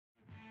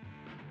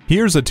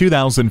Here's a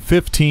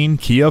 2015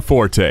 Kia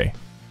Forte.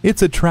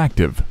 Its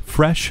attractive,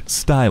 fresh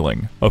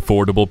styling,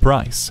 affordable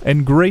price,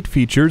 and great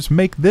features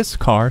make this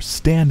car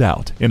stand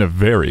out in a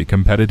very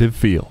competitive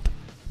field.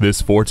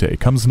 This Forte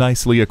comes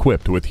nicely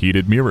equipped with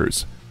heated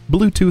mirrors,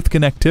 Bluetooth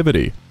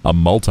connectivity, a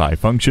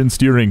multi-function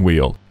steering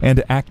wheel,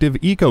 and active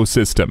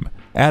ecosystem,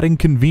 adding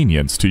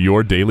convenience to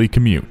your daily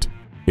commute.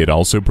 It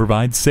also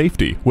provides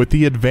safety with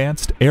the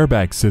advanced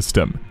airbag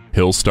system,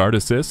 hill start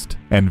assist,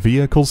 and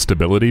vehicle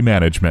stability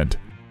management.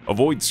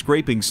 Avoid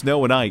scraping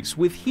snow and ice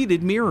with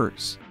heated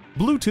mirrors.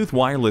 Bluetooth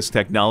wireless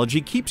technology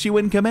keeps you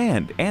in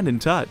command and in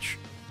touch.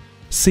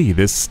 See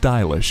this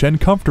stylish and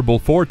comfortable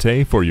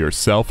Forte for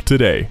yourself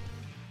today.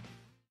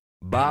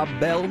 Bob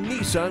Bell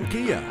Nissan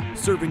Kia,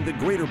 serving the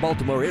greater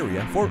Baltimore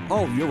area for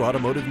all your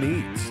automotive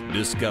needs.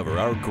 Discover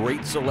our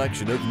great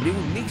selection of new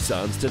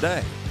Nissans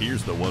today.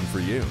 Here's the one for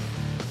you.